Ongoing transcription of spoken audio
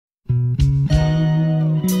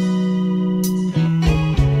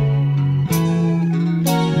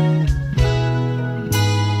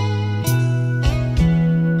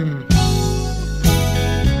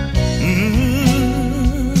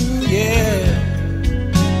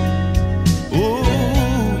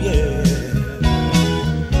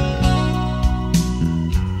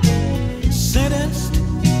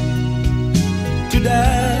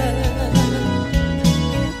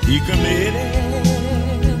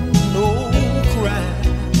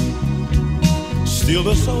Still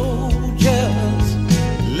the soldiers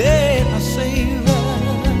led my Savior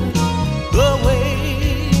the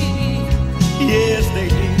way. Yes, they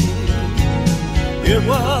did. It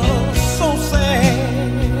was so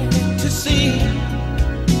sad to see.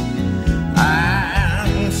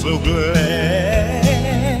 I'm so glad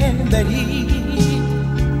that he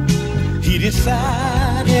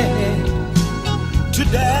decided to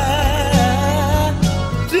die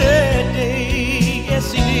that day.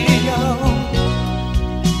 Yes, he did, y'all.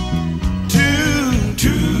 To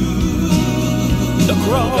the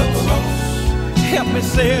cross. Help me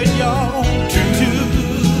say it, y'all. To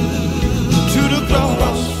the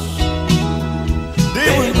cross. They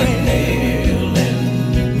were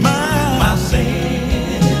nailing my sin.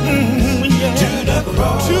 Yeah. To the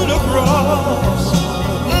cross. To the cross.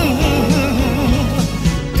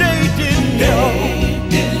 They didn't know.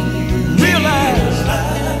 Realize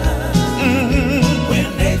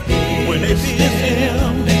when they pierced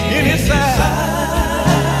him in his side,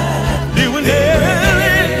 they were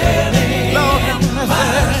nailing, Lord have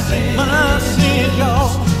mercy, my sin, y'all,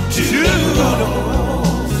 to the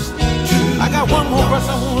cross. I got one more verse I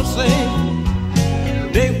want to say.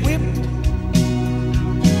 They whipped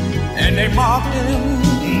and they mocked him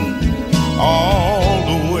all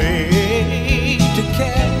the way to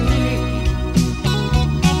Calvary,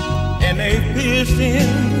 and they pierced him